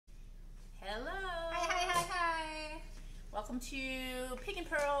welcome to Pig and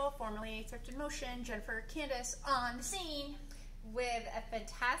Pearl, formerly Thrift in Motion. Jennifer, Candace on the scene with a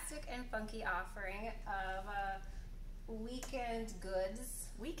fantastic and funky offering of weekend goods.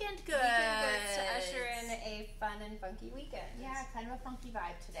 Weekend goods to usher in a fun and funky weekend. Yeah, kind of a funky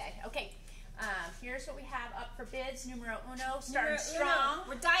vibe today. Okay, here's what we have up for bids. Numero uno, starting strong.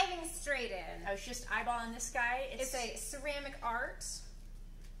 We're diving straight in. I was just eyeballing this guy. It's a ceramic art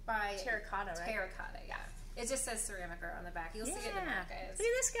by Terracotta, right? Terracotta, yeah. It just says ceramic art on the back. You'll see it in the back, guys. Look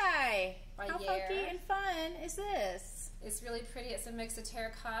at this guy. By How funky and fun is this? It's really pretty. It's a mix of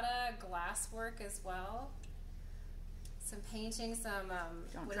terracotta, glass work as well. Some painting, some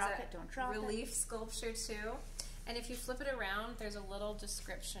relief sculpture too. And if you flip it around, there's a little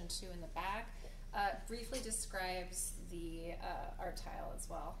description too in the back. Briefly describes the art tile as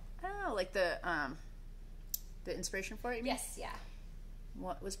well. Oh, like the inspiration for it, you mean? Yes, yeah.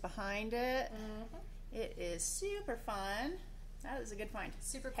 What was behind it? Mm-hmm. It is super fun. That is a good find.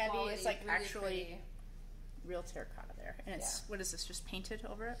 Super heavy. Quality, it's like really actually pretty. Real terracotta there. And it's what is this? Just painted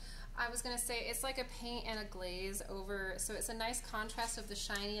over it? I was gonna say it's like a paint and a glaze over. So it's a nice contrast of the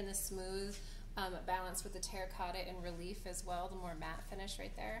shiny and the smooth, balanced with the terracotta and relief as well. The more matte finish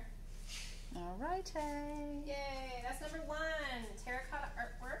right there. All righty. Yay! That's number one. Terracotta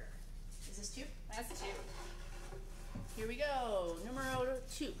artwork. Is this two? That's two. Here we go. Numero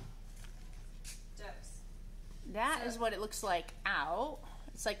two. Dose. That is what it looks like out.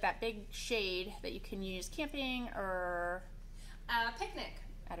 It's like that big shade that you can use camping or picnic.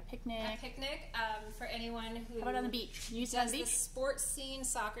 At a picnic. A picnic for anyone who. How about on the beach? Can you use it on the beach? The sports scene,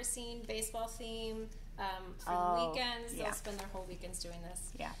 soccer scene, baseball theme. For weekends, they'll spend their whole weekends doing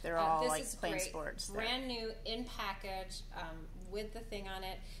this. Yeah, they're all like is playing great. sports. Brand new in package with the thing on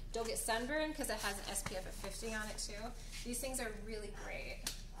it. Don't get sunburned because it has an SPF of 50 on it too. These things are really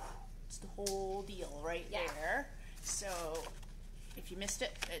great. It's the whole deal right there. So if you missed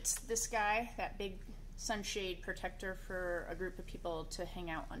it, it's this guy, that big sunshade protector for a group of people to hang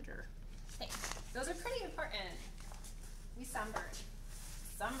out under. Hey, those are pretty important. We sunburn.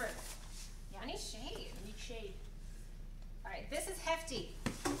 Sunburn. Yeah, I need shade. I need shade. All right, this is hefty.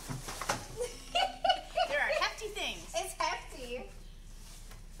 There are hefty things. It's hefty.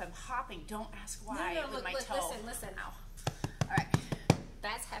 If I'm hopping, don't ask why No, with look, my look, toe. Listen. Ow. All right.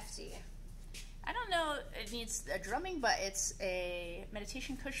 That's hefty. I don't know, it needs a drumming, but it's a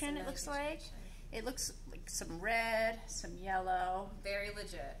meditation cushion, it looks like. It looks like some red, some yellow. Very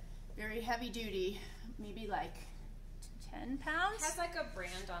legit. Very heavy duty, maybe like 10 pounds? It has like a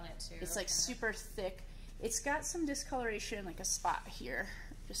brand on it too. It's like super thick. It's got some discoloration, like a spot here.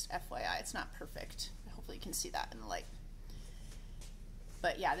 Just FYI, it's not perfect. Hopefully you can see that in the light.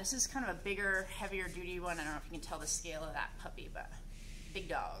 But yeah, this is kind of a bigger, heavier duty one. I don't know if you can tell the scale of that puppy, but big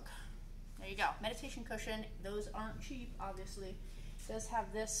dog. There you go. Meditation cushion. Those aren't cheap, obviously. It does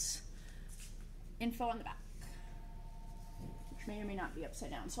have this info on the back, which may or may not be upside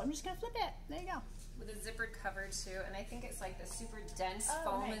down. So I'm just going to flip it. There you go. With a zippered cover too, and I think it's like the super dense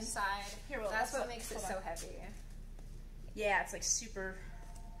foam inside. Here, well, that's what makes it so heavy. Yeah, it's like super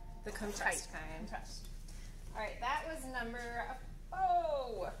the compressed kind. Compressed. All right, that was number.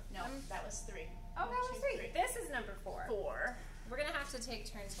 Oh no, that was three. Oh, that was three. This is number four. Four. We're gonna have to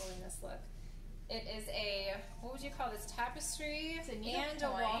take turns holding this look. It is a, what would you call this, tapestry and a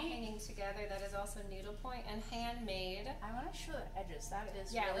wall hanging together that is also needlepoint and handmade. I want to show the edges. That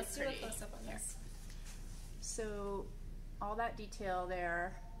is really let's pretty. Do a close up on this. So all that detail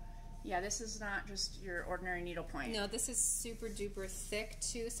there. Yeah, this is not just your ordinary needlepoint. No, this is super duper thick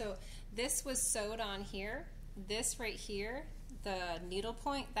too. So this was sewed on here. This right here, the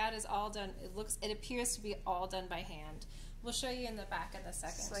needlepoint, that is all done. It appears to be all done by hand. We'll show you in the back of the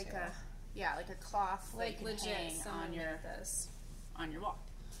second. It's like like a cloth like that you can hang on your wall.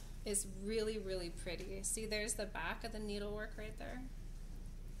 It's really, really pretty. See, there's the back of the needlework right there.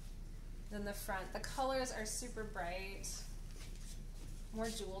 Then the front. The colors are super bright. More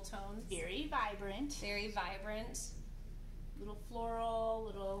jewel tones. Very vibrant. Very vibrant. Little floral,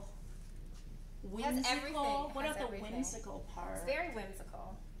 little whimsical. Has everything. What about the whimsical part? It's very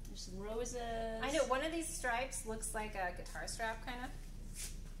whimsical. There's some roses. I know, one of these stripes looks like a guitar strap, kind of.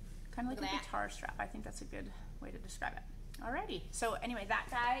 Kind of like a guitar strap. I think that's a good way to describe it. Alrighty. So anyway, that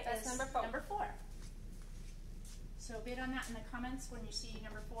guy is number four. So bid on that in the comments when you see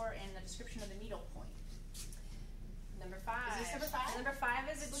number 4 and the description of the needlepoint. Number 5. Is this number 5? Number 5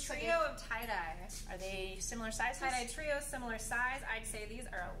 is a trio of tie-dye. Are they similar sizes? Tie-dye trio, similar size. I'd say these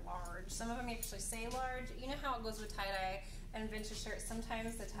are large. Some of them actually say large. You know how it goes with tie-dye and vintage shirts?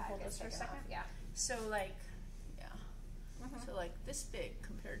 Sometimes the tag gets taken off. Yeah. So like, so like this big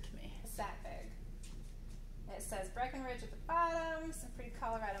compared to me. It's that big. It says Breckenridge at the bottom, some pretty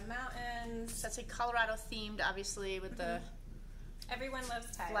Colorado mountains. So that's a Colorado themed, obviously, with the everyone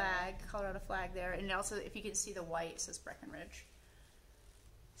loves tie-dye. Flag, Colorado flag there. And also, if you can see the white, it says Breckenridge.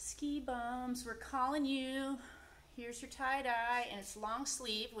 Ski bums, we're calling you. Here's your tie-dye, and it's long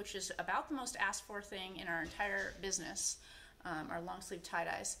sleeve, which is about the most asked for thing in our entire business, our long sleeve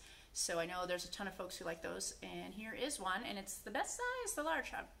tie-dyes. So I know there's a ton of folks who like those, and here is one, and it's the best size, the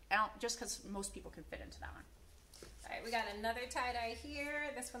large, just because most people can fit into that one. All right, we got another tie-dye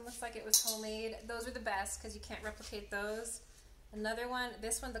here. This one looks like it was homemade. Those are the best because you can't replicate those. Another one,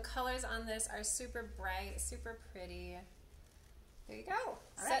 this one, the colors on this are super bright, super pretty. There you go. All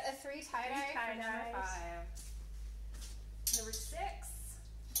Set of 3 tie-dye for number 5. Number 6,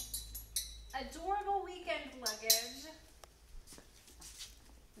 adorable weekend luggage.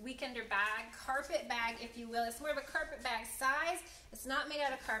 Weekender bag, carpet bag, if you will. It's more of a carpet bag size. It's not made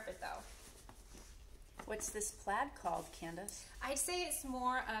out of carpet, though. What's this plaid called, Candace? I'd say it's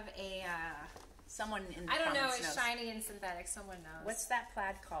more of a... someone in the I don't know. It's knows. Shiny and synthetic. Someone knows. What's that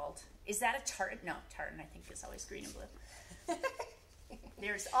plaid called? Is that a tartan? No, tartan I think is always green and blue.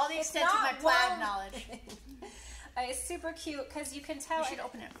 There's all the extent of my plaid knowledge. It's super cute because you can tell. You should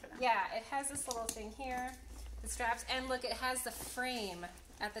open it for them. Yeah, it has this little thing here, the straps, and look, it has the frame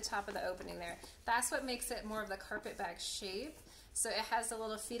at the top of the opening there. That's what makes it more of the carpet bag shape. So it has the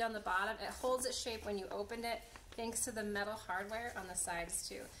little feet on the bottom. It holds its shape when you open it, thanks to the metal hardware on the sides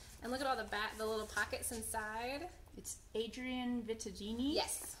too. And look at all the little pockets inside. It's Adrian Vittadini.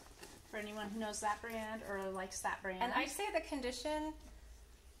 Yes. For anyone who knows that brand or likes that brand. And I'd say the condition.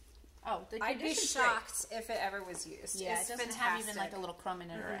 Oh, the I'd be shocked if it ever was used. Yeah, it's it doesn't have even like a little crumb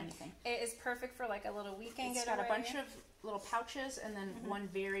in it or anything. It is perfect for like a little weekend getaway. It's got a bunch of little pouches and then one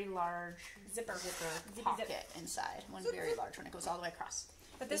very large zipper pocket inside. One very large one. It goes all the way across.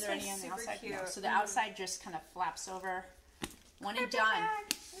 But this one's super cute. No. So the outside just kind of flaps over. One and done.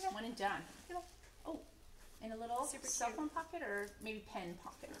 One and done. Oh, and a little cell phone pocket or maybe pen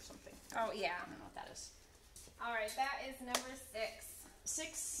pocket or something. Oh, yeah. I don't know what that is. All right, that is number 6.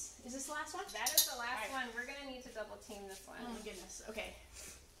 6. Is this the last one? That is the last one. We're going to need to double team this one. Oh my goodness. Okay.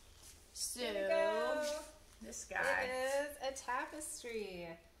 So, this guy. It is a tapestry.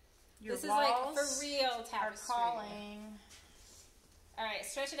 This is like for real tapestry. Are calling. All right,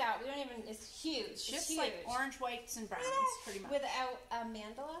 stretch it out. We don't even, it's huge. It's just huge. like orange, whites, and browns, pretty much. Without a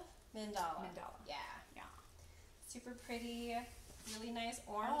mandala? Mandala. Yeah. Yeah. Super pretty. Really nice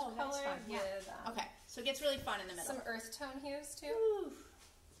orange color. Yeah. Okay, so it gets really fun in the middle. Some earth tone hues too. Ooh.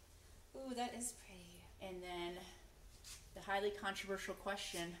 Ooh, that is pretty. And then the highly controversial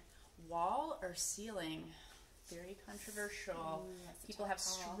question, wall or ceiling? Very controversial. Ooh, people have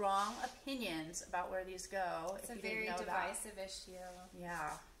strong opinions about where these go. It's a very divisive issue. Yeah.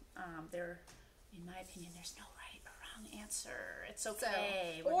 In my opinion, there's no right or wrong answer. It's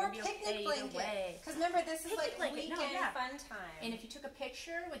okay. Or picnic blanket. Because remember, this is like weekend fun time. And if you took a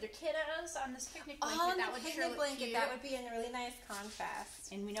picture with your kiddos on this picnic blanket, that would sure look cute. That would be a really nice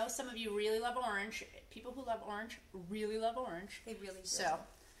contrast. And we know some of you really love orange. People who love orange really love orange. They really do. So,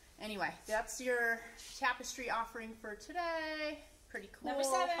 anyway, that's your tapestry offering for today. Pretty cool. Number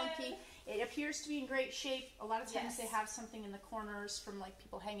 7. Funky. It appears to be in great shape. A lot of times they have something in the corners from like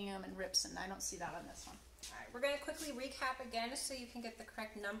people hanging them and rips, and I don't see that on this one. All right, we're going to quickly recap again so you can get the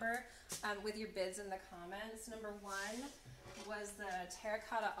correct number with your bids in the comments. Number 1 was the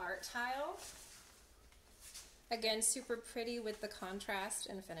terracotta art tile. Again, super pretty with the contrast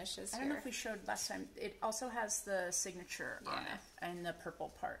and finishes. I don't know if we showed last time. It also has the signature on it and the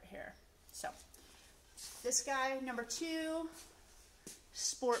purple part here. So this guy, number 2,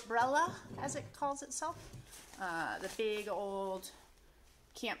 Sportbrella, as it calls itself. The big old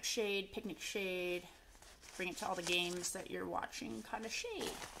camp shade, picnic shade, bring it to all the games that you're watching kind of shade.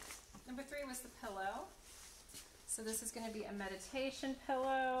 Number 3 was the pillow. So this is going to be a meditation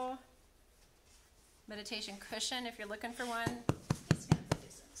pillow. Meditation cushion if you're looking for one. Just gonna put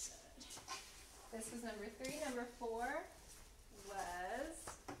this inside. This was number 3. Number 4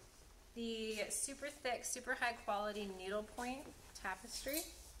 was the super thick, super high quality needlepoint tapestry.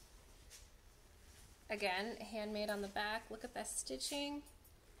 Again, handmade on the back. Look at that stitching.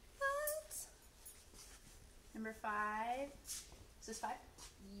 What? Number 5. Is this 5?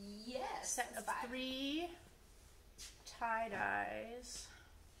 Yes. Set of 3 tie-dyes.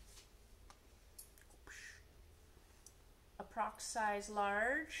 Approx size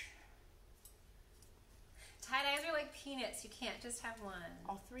large. Tie-dyes are like peanuts. You can't just have one.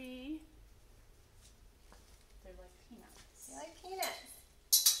 All 3. They're like peanuts. They're like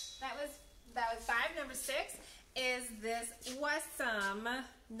peanuts. That was 5. Number 6 is this awesome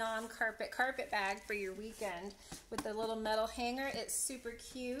non-carpet carpet bag for your weekend with the little metal hanger. It's super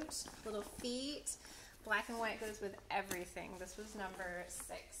cute, little feet. Black and white goes with everything. This was number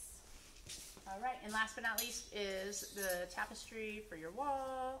 6. All right, and last but not least is the tapestry for your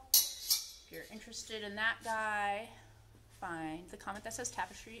wall. If you're interested in that guy, find the comment that says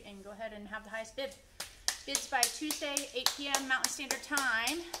tapestry and go ahead and have the highest bid. Bids by Tuesday, 8 p.m. Mountain Standard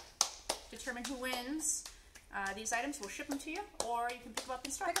Time. Determine who wins. These items, we'll ship them to you, or you can pick them up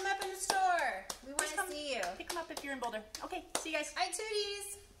in store. Pick them up in the store. We want to see you. Pick them up if you're in Boulder. Okay, see you guys. Hi,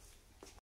 Tooties.